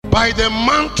by the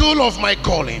mantle of my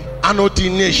calling and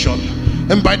ordination,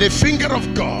 and by the finger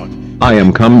of God, I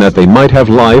am come that they might have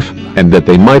life, and that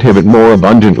they might have it more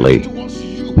abundantly.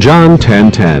 John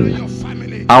 10:10.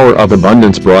 Hour of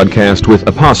Abundance broadcast with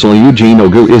Apostle Eugene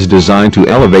Ogu is designed to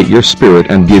elevate your spirit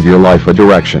and give your life a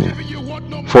direction.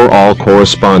 For all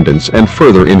correspondence and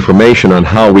further information on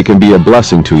how we can be a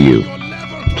blessing to you,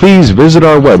 please visit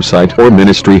our website or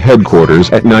ministry headquarters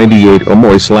at 98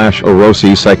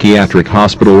 Omoy/Orosi Psychiatric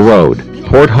Hospital Road,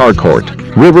 Port Harcourt,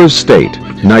 Rivers State,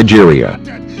 Nigeria.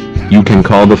 You can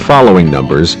call the following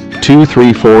numbers: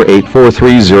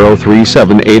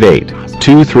 234-843-03788,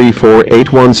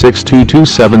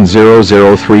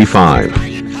 234-816-227-0035.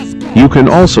 You can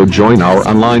also join our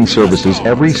online services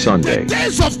every Sunday. The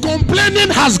days of complaining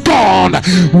has gone.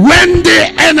 When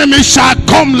the enemy shall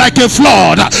come like a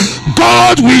flood,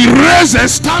 God will raise a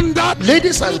standard.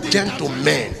 Ladies and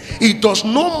gentlemen, it does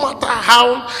not matter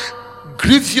how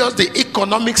grievous the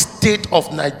economic state of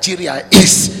Nigeria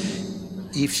is.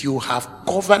 If you have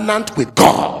covenant with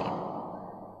God,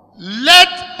 let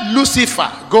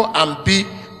Lucifer go and be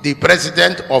the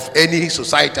president of any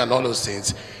society and all those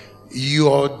things.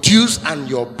 Your dues and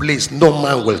your place no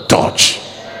man will touch.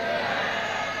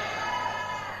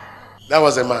 That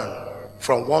was a man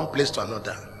from one place to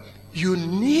another. You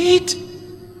need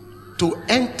to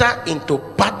enter into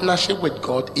partnership with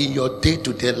God in your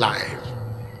day-to-day life,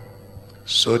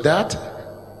 so that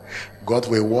God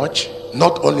will watch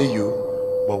not only you,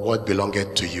 but what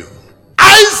belongeth to you.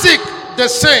 Isaac the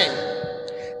same,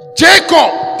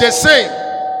 Jacob the same.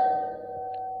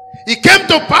 It came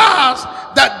to pass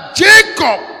that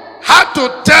Jacob had to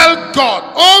tell God,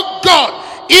 "Oh God,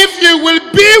 if you will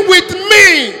be with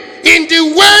me in the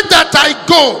way that I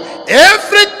go,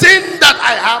 everything that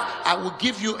I have, I will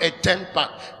give you a 10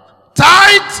 part."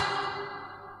 Tithe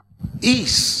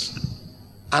is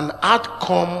an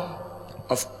outcome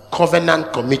of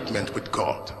covenant commitment with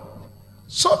God.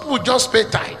 Some people just pay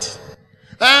tithe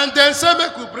and then say,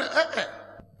 "Make we pray."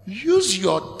 Use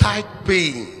your tithe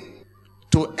paying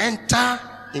to enter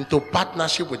into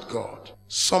partnership with God.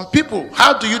 Some people,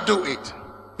 how do you do it?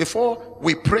 Before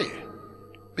we pray,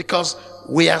 because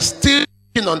we are still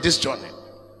on this journey.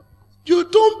 You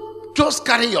don't just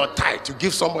carry your tithe to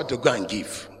give someone to go and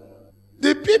give.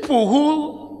 The people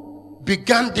who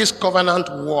began this covenant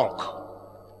work,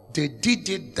 they did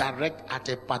it direct at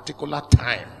a particular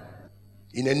time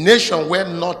in a nation where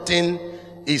nothing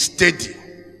is steady.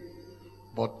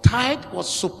 But tithe was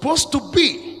supposed to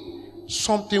be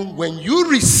something when you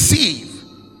receive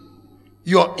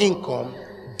your income,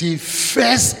 the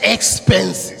first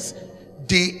expenses,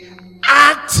 the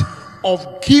act of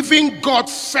giving God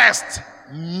first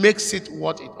makes it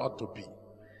what it ought to be.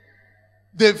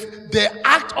 The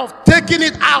act of taking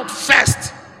it out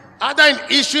first, either in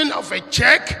issuing of a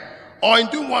check or in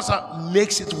doing what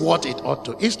makes it what it ought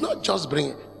to. It's not just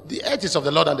bringing. The earth is of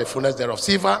the Lord and the fullness thereof.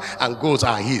 Silver and gold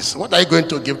are his. What are you going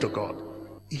to give to God?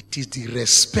 It is the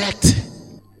respect,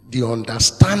 the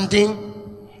understanding,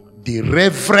 the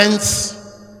reverence,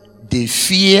 the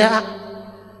fear,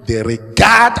 the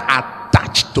regard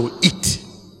attached to it.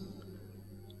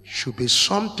 Should be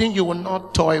something you will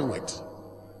not toy with.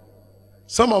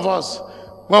 Some of us,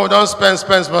 when we don't spend,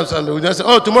 and we just say,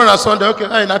 "Oh, tomorrow is Sunday, okay,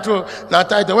 hey, not true, not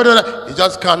tithe." You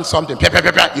just count something, you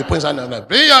put something on,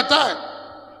 bring your tithe.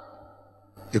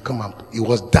 You come up. It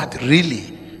was that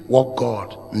really what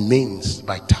God means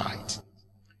by tithe.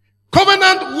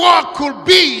 Covenant work could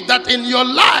be that in your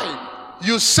life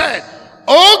you said,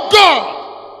 "Oh God,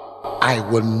 I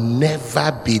will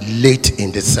never be late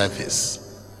in the service."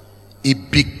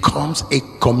 It becomes a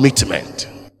commitment.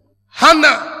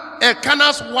 Hannah,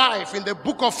 Elkanah's wife, in the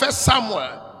book of 1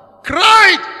 Samuel,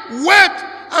 cried, wept,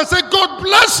 and said, "God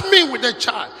bless me with a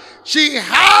child." She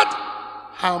had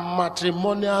her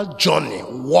matrimonial journey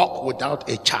walk without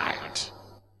a child.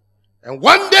 And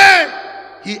one day,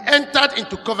 he entered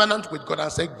into covenant with God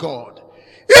and said, "God,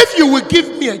 if you will give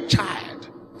me a child,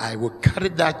 I will carry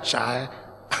that child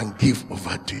and give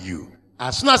over to you."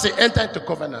 As soon as he entered into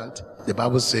covenant, the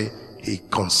Bible says he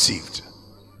conceived.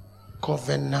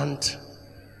 Covenant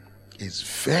is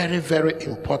very, very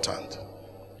important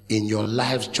in your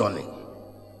life's journey.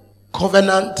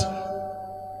 Covenant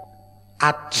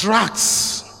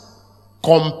attracts,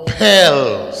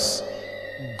 compels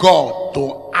God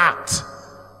to act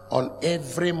on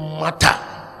every matter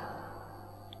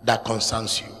that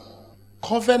concerns you.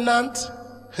 Covenant,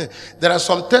 there are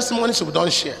some testimonies we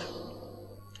don't share.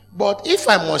 But if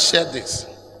I must share this,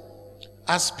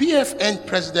 as PFN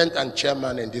president and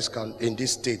chairman in this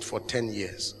state for 10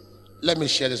 years, let me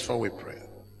share this before we pray.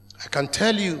 I can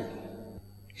tell you,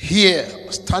 here,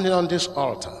 standing on this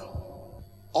altar,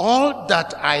 all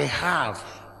that I have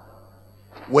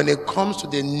when it comes to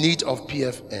the need of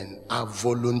PFN, I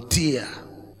volunteer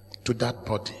to that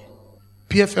body.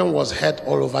 PFN was heard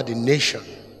all over the nation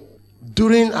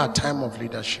during our time of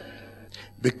leadership.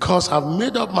 Because I've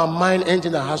made up my mind,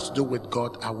 anything that has to do with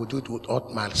God, I will do it with all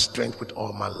my strength, with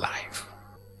all my life.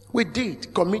 We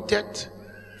did, committed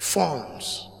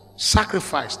funds,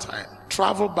 sacrifice time,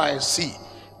 travel by sea,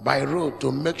 by road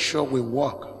to make sure we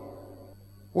work.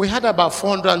 We had about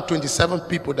 427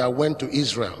 people that went to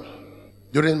Israel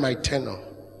during my tenure.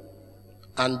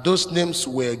 And those names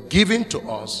were given to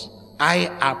us.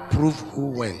 I approve who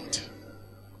went.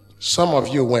 Some of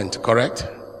you went, correct?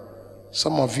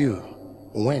 Some of you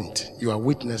went. You are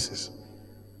witnesses.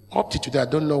 Up to today, I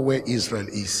don't know where Israel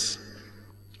is.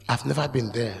 I've never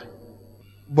been there.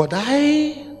 But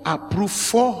I approve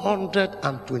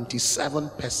 427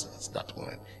 persons that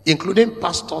went, including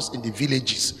pastors in the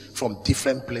villages from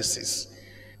different places.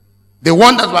 The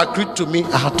one that was agreed to me,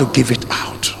 I had to give it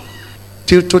out.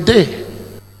 Till today,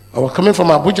 I was coming from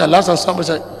Abuja last and somebody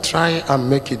said, try and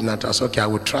make it. And I said, okay, I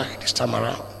will try this time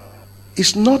around.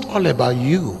 It's not all about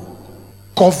you.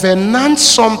 Covenant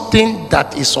something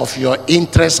that is of your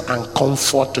interest and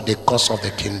comfort to the cause of the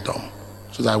kingdom,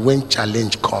 so that when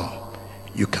challenge come,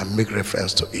 you can make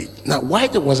reference to it. Now, why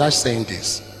was I saying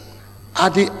this?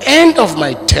 At the end of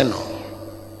my tenure,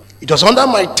 it was under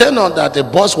my tenure that the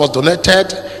bus was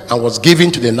donated and was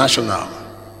given to the national.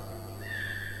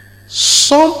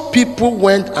 Some people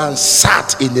went and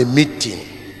sat in a meeting,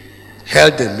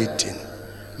 held a meeting,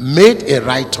 made a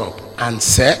write-up and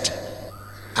said,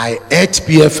 I ate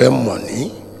PFM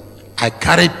money, I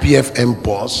carried PFM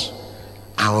bus,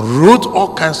 and wrote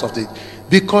all kinds of things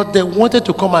because they wanted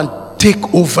to come and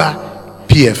take over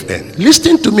PFN.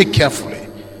 Listen to me carefully.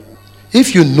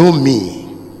 If you know me,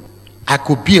 I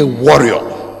could be a warrior.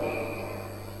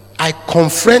 I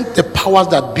confront the powers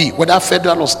that be, whether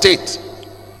federal or state.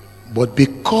 But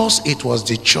because it was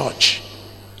the church,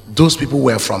 those people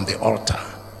were from the altar,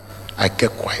 I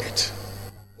kept quiet.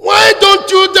 Why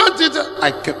don't you do that?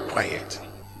 I kept quiet.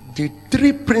 The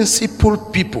three principal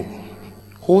people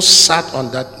who sat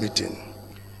on that meeting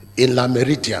in La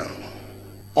Meridian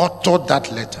authored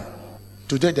that letter.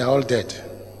 Today they are all dead.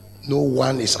 No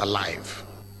one is alive.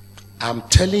 I'm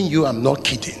telling you, I'm not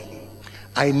kidding.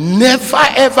 I never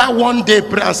ever one day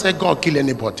pray and say, God, kill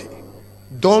anybody.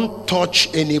 Don't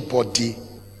touch anybody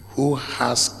who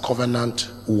has covenant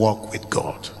walk with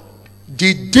God.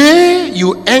 The day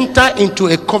you enter into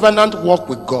a covenant walk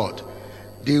with God,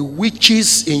 the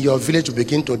witches in your village will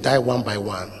begin to die one by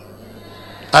one.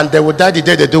 And they will die the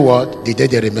day they do what? The day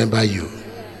they remember you.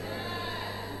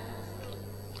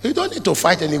 You don't need to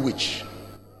fight any witch.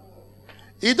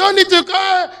 You don't need to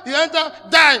go, you enter,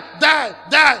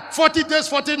 die, 40 days,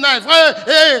 40 nights.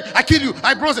 Hey, I kill you,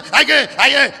 I bronze, I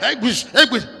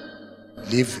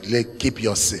live, keep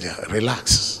your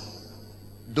relax.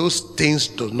 Those things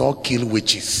do not kill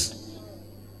witches.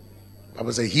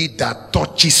 Bible says, he that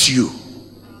touches you,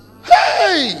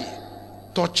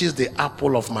 touches the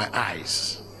apple of my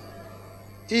eyes.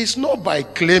 It's not by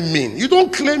claiming. You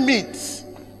don't claim it.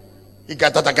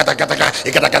 Abraham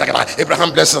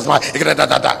blesses my.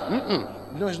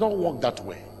 No, it's not work that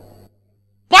way.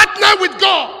 Partner with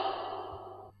God.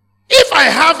 If I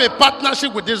have a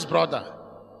partnership with this brother,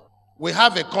 we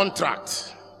have a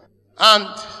contract, and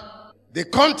the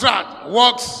contract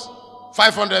works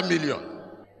 500 million.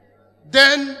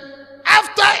 Then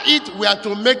after it, we are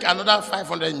to make another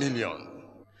 500 million.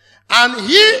 And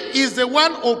he is the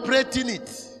one operating it.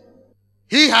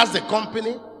 He has the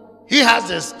company. He has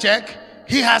his check.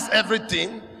 He has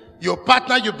everything. Your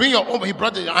partner, you bring your own, he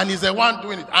brought it, and he's the one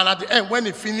doing it. And at the end, when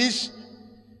he finish,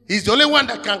 he's the only one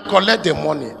that can collect the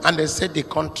money. And they said the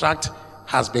contract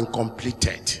has been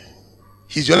completed.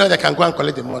 He's the only one that can go and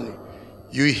collect the money.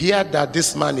 You hear that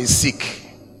this man is sick.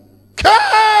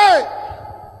 Okay.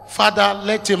 Father,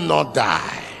 let him not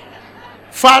die.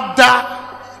 Father,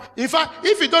 in fact,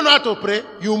 if you don't know how to pray,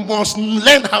 you must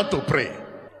learn how to pray.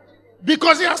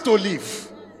 Because he has to live.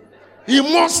 He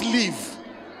must live.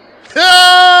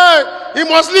 Hey, he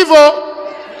must live,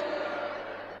 oh.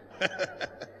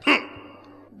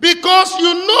 Because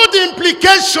you know the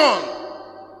implication.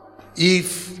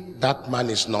 If that man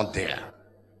is not there,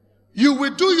 you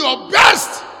will do your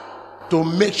best to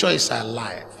make sure he's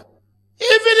alive. Even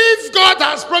if God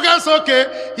has programs,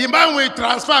 okay, he might will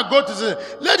transfer, go to the,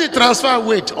 let the transfer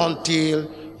wait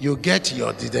until you get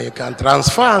your, then you can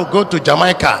transfer and go to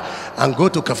Jamaica and go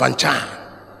to Kafanchan.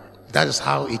 That is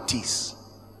how it is.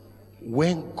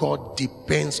 When God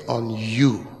depends on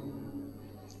you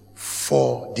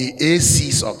for the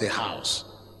ACs of the house,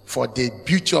 for the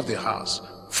beauty of the house,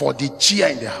 for the cheer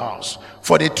in the house,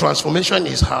 for the transformation in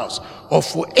his house, or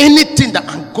for anything that,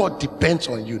 and God depends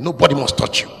on you. Nobody must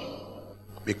touch you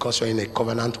because you're in a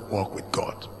covenant walk with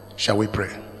God. Shall we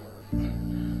pray?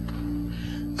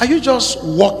 Are you just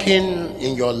walking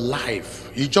in your life?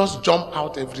 You just jump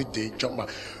out every day, jump out.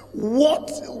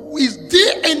 What is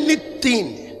there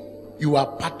anything you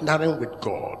are partnering with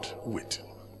God with?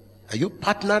 Are you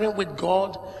partnering with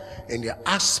God in the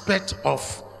aspect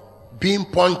of being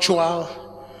punctual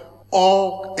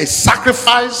or a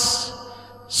sacrifice?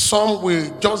 Some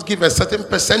will just give a certain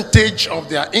percentage of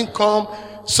their income.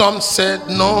 Some said,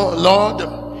 no, Lord,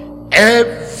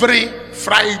 every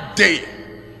Friday,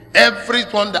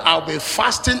 everyone that I'll be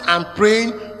fasting and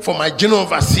praying for my general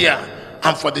overseer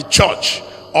and for the church.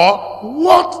 Or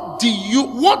what do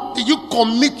you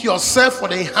commit yourself for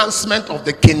the enhancement of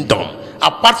the kingdom,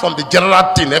 apart from the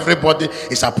general thing everybody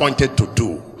is appointed to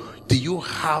do? Do you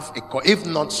have if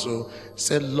not so,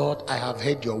 say, Lord, I have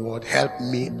heard your word. Help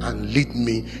me and lead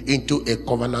me into a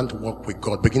covenant walk with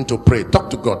God. Begin to pray. Talk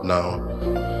to God now.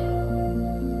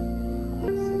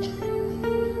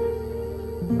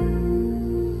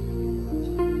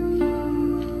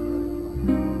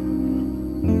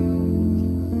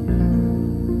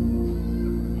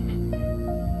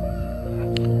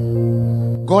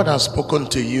 God has spoken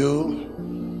to you.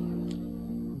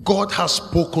 God has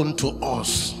spoken to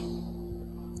us.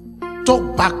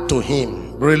 Talk back to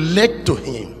him. Relate to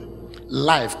him.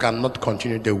 Life cannot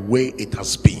continue the way it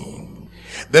has been.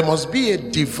 There must be a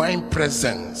divine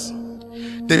presence.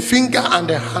 The finger and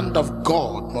the hand of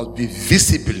God must be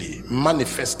visibly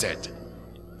manifested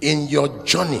in your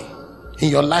journey, in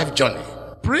your life journey.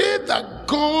 Pray that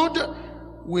God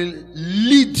will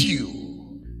lead you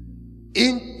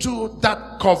into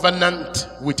that covenant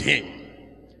with him,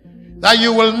 that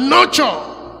you will nurture.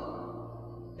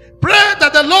 Pray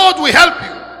that the Lord will help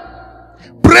you.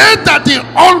 Pray that the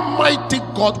Almighty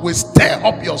God will stir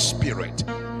up your spirit.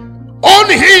 On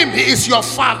him, he is your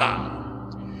father.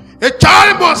 A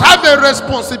child must have a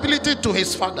responsibility to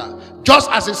his father, just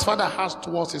as his father has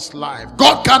towards his life.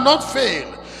 God cannot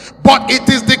fail, but it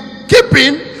is the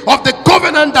keeping of the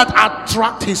covenant that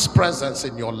attracts his presence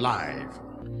in your life.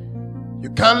 You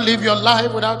can't live your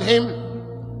life without him.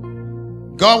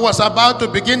 God was about to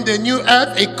begin the new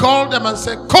earth. He called them and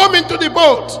said, come into the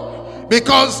boat,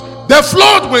 because the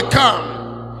flood will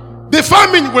come, the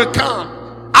famine will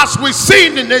come, as we see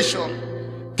in the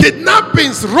nation.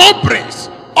 Kidnappings, robberies,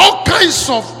 all kinds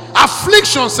of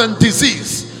afflictions and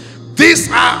disease. These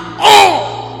are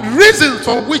all reasons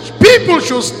for which people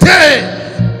should stay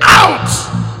out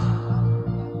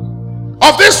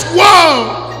of this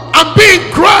world and be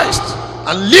in Christ.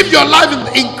 And live your life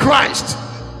in Christ,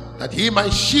 that he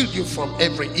might shield you from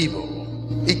every evil.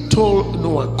 He told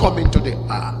Noah, come into the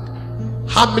ark.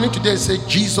 How many today say,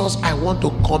 Jesus, I want to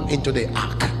come into the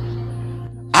ark?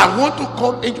 I want to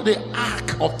come into the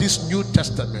ark of this New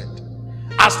Testament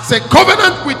as a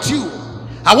covenant with you.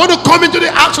 I want to come into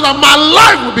the ark so that my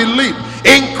life will be lived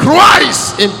in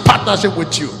Christ, in partnership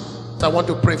with you. So I want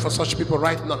to pray for such people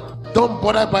right now. Don't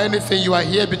bother by anything. You are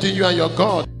here between you and your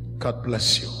God. God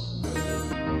bless you.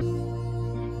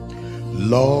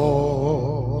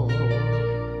 Lord,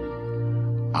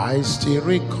 I still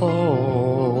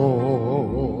recall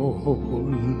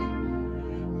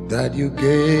that you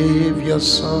gave your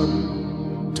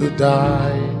son to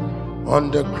die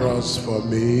on the cross for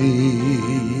me.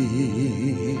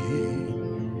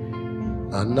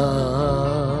 And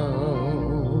now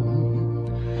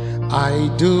I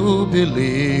do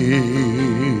believe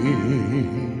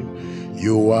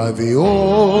you are the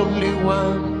only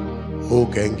one who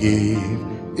can give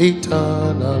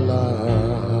eternal life.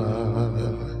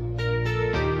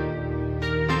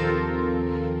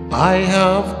 I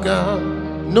have got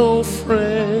no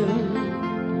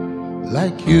friend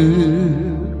like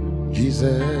you,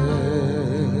 Jesus.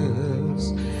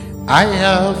 I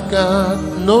have got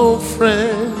no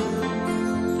friend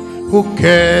who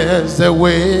cares the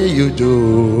way you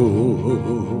do.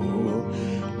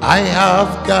 I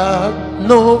have got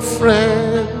no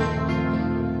friend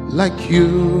like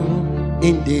you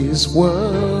in this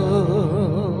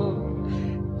world.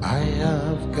 I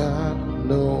have got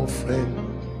no friend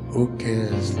who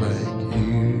cares like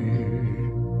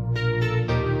you.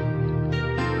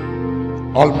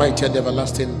 Almighty and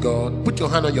everlasting God, put your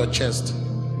hand on your chest.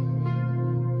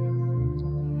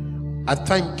 I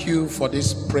thank you for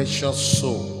these precious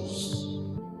souls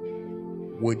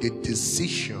with the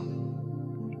decision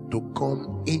to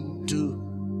come into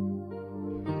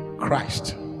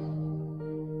Christ,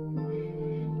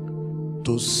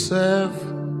 to serve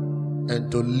and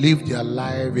to live their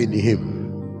life in Him.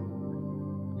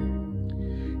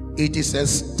 It is a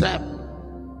step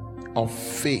of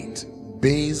faith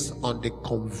based on the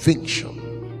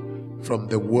conviction from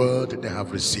the word they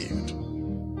have received.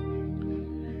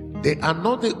 They are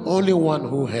not the only one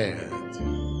who heard.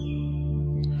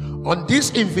 On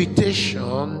this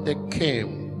invitation, they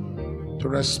came to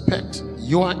respect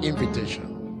your invitation.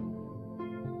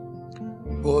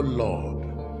 Oh Lord,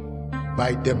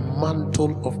 by the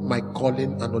mantle of my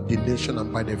calling and ordination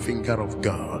and by the finger of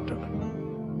God,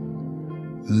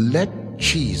 let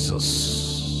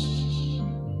Jesus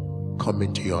come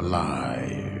into your life.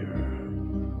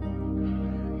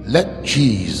 Let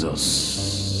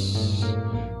Jesus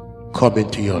come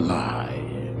into your life.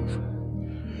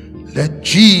 Let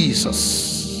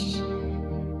Jesus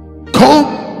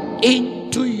come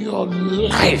into your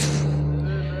life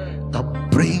and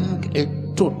bring a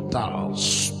total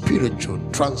spiritual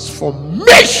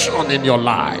transformation in your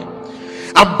life,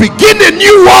 and begin a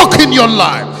new walk in your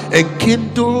life, and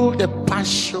kindle the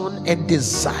passion and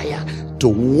desire to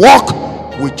walk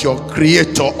with your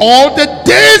Creator all the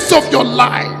days of your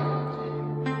life,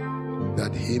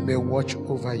 that He may watch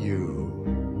over you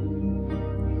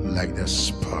like the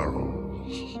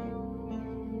sparrows.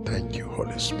 Thank you,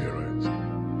 Holy Spirit.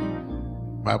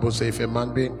 Bible says, if a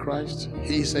man be in Christ,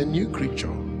 he is a new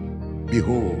creature.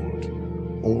 Behold,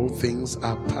 all things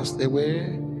are passed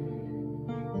away,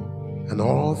 and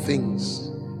all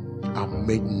things are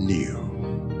made new.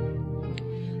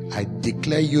 I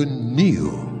declare you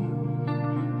new.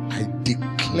 I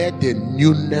declare the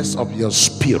newness of your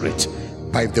spirit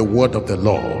by the word of the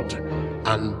Lord,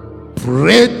 and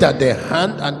pray that the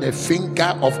hand and the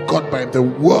finger of God by the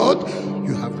word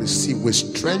you have received will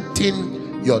strengthen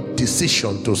your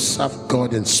decision to serve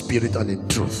God in spirit and in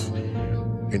truth.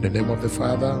 In the name of the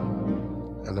Father,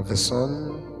 and of the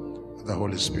Son, and the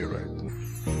Holy Spirit.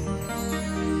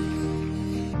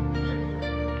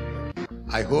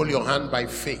 I hold your hand by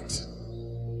faith.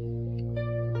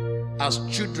 As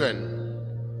children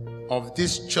of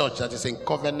this church that is in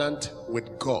covenant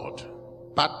with God,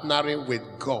 partnering with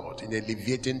God in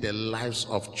alleviating the lives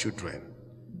of children,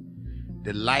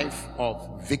 the life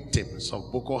of victims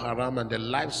of Boko Haram, and the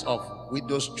lives of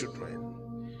widows' children,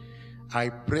 I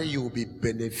pray you will be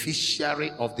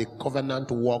beneficiary of the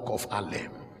covenant work of Alem.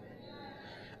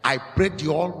 I pray the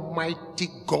Almighty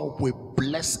God will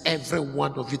bless every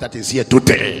one of you that is here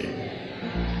today.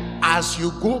 As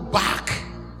you go back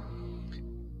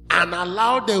and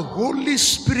allow the Holy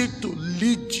Spirit to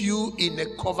lead you in a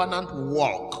covenant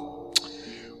walk,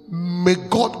 may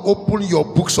God open your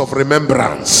books of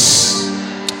remembrance.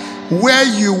 Where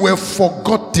you were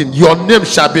forgotten, your name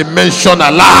shall be mentioned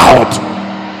aloud.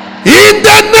 In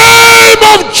the name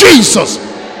of Jesus.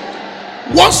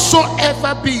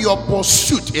 Whatsoever be your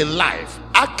pursuit in life,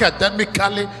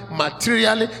 academically,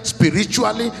 materially,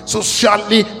 spiritually,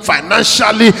 socially,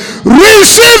 financially,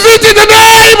 receive it in the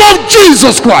name of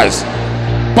Jesus Christ.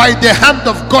 By the hand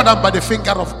of God and by the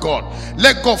finger of God.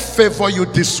 Let God favor you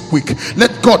this week.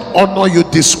 Let God honor you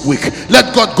this week.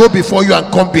 Let God go before you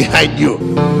and come behind you.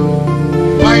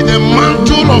 By the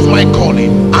mantle of my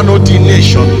calling and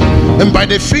ordination, and by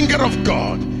the finger of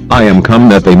God, I am come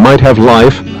that they might have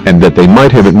life, and that they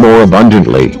might have it more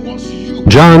abundantly.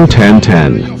 John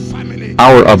 10:10.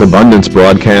 Hour of Abundance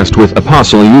broadcast with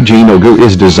Apostle Eugene Ogu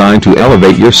is designed to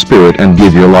elevate your spirit and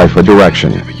give your life a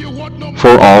direction.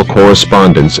 For all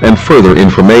correspondence and further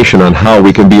information on how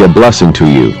we can be a blessing to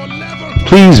you,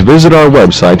 please visit our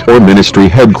website or ministry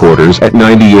headquarters at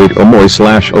 98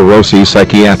 Omoy/Orosi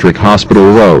Psychiatric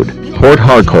Hospital Road, Port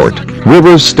Harcourt,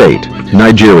 Rivers State,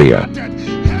 Nigeria.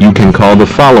 You can call the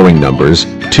following numbers: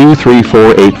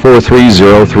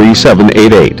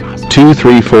 234-843-03788,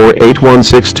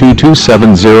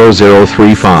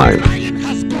 234-816-227-0035.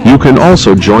 You can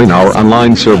also join our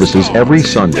online services every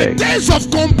Sunday. The days of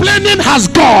complaining has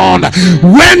gone.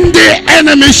 When the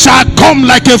enemy shall come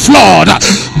like a flood,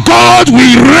 God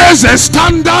will raise a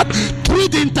standard through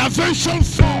the intervention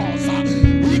force.